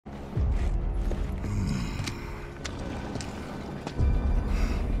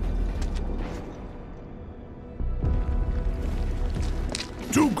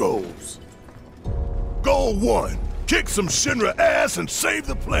goals. Goal 1, kick some Shinra ass and save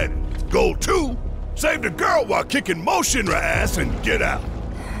the planet. Goal 2, save the girl while kicking more Shinra ass and get out.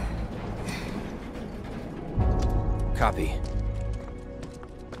 Copy.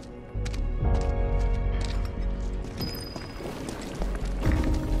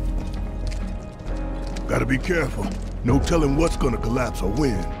 Gotta be careful. No telling what's gonna collapse or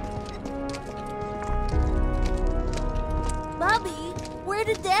when. Bobby, where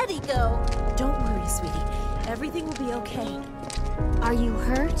did Daddy go? Don't worry, sweetie. Everything will be okay. Are you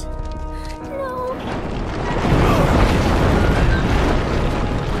hurt? No.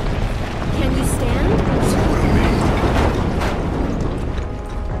 Can you stand? See what I mean?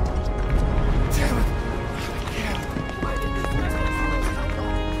 Damn it.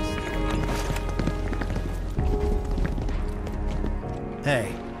 Hey,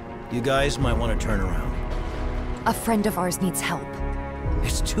 you guys might want to turn around. A friend of ours needs help.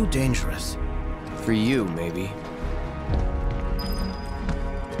 It's too dangerous. For you, maybe.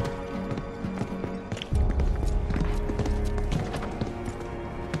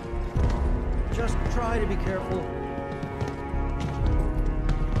 Just try to be careful.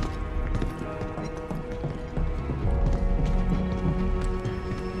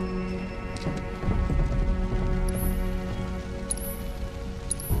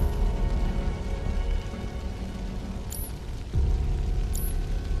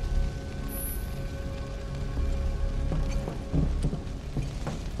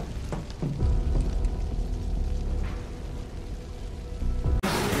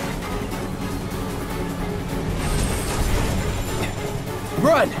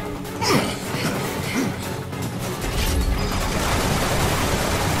 Run!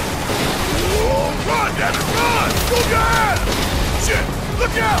 Oh, run, damn it, run! Move your ass! Shit,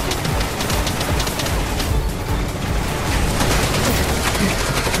 look out!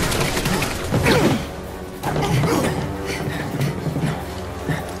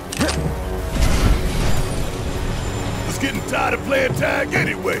 Was getting tired of playing tag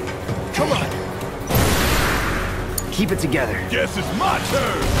anyway. Come on! Keep it together. Guess it's my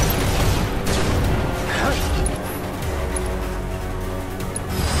turn.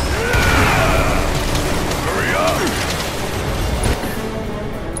 Hurry up!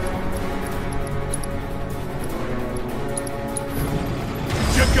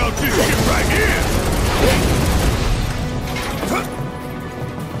 Check out this shit right here!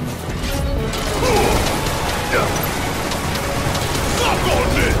 Suck on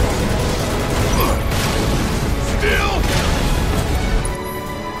this! Still!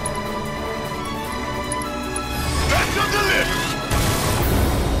 Back to the list!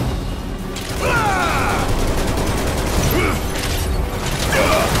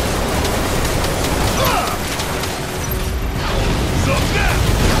 Suck that!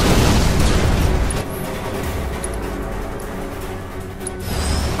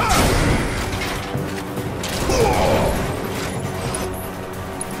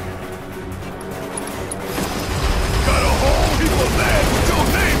 Got a whole heap of land with your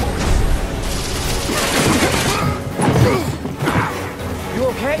name on it! You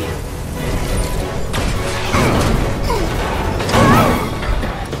okay?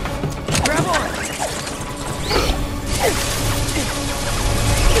 Grab on!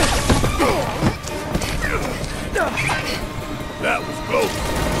 That was close.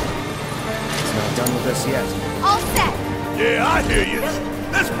 It's not done with us yet. All set. Yeah, I hear you.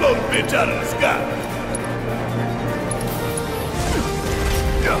 Let's blow the bitch out of the sky.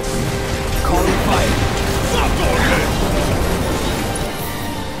 Calling fire. Suck on this!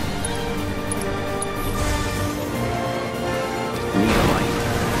 Need a light.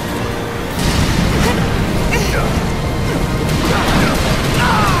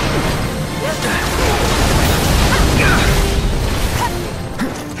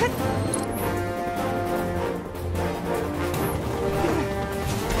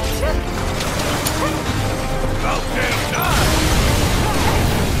 About damn time!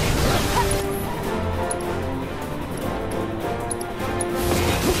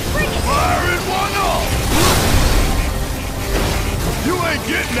 Fire in one off! You ain't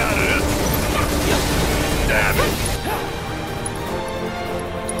getting out of this! Damn it!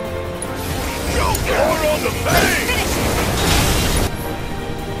 Go hard on the bang!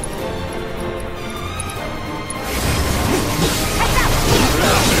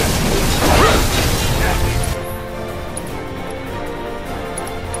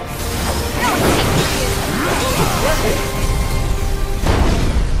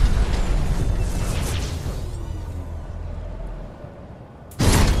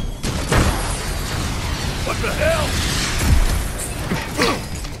 What the hell?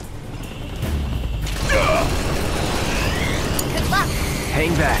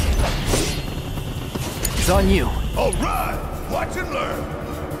 Hang back. It's on you. All right, watch and learn.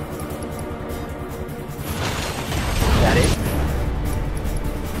 That it?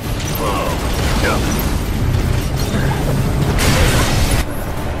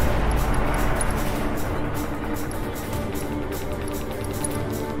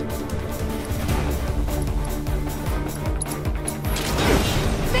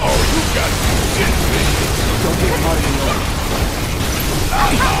 Don't get caught in the oil.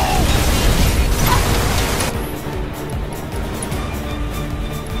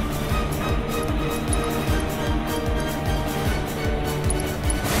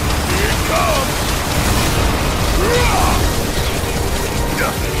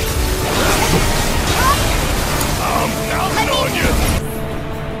 I'm counting on you.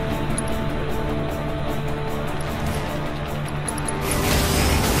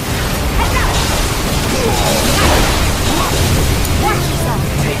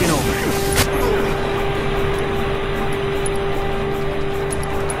 Taking over.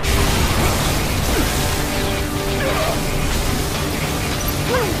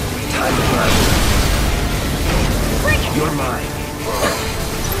 Time to run. You're mine.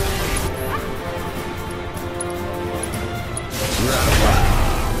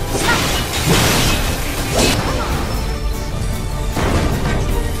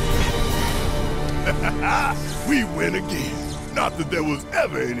 We win again. Not that there was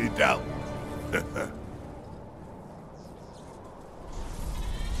ever any doubt.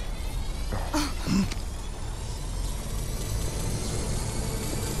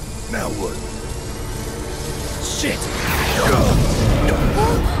 Now what? Shit!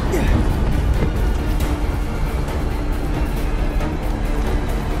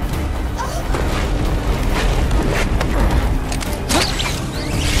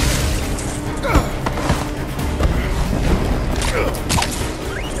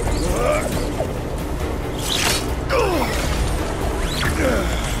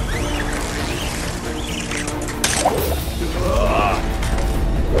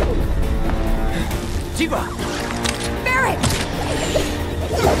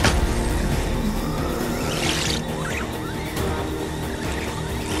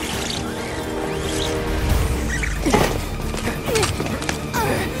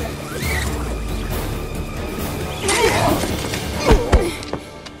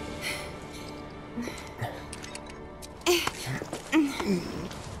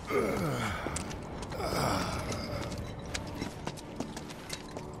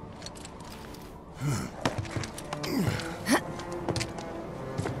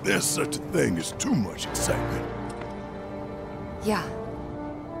 There's such a thing as too much excitement. Yeah.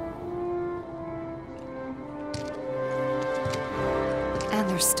 And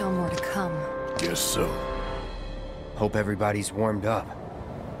there's still more to come. Guess so. Hope everybody's warmed up.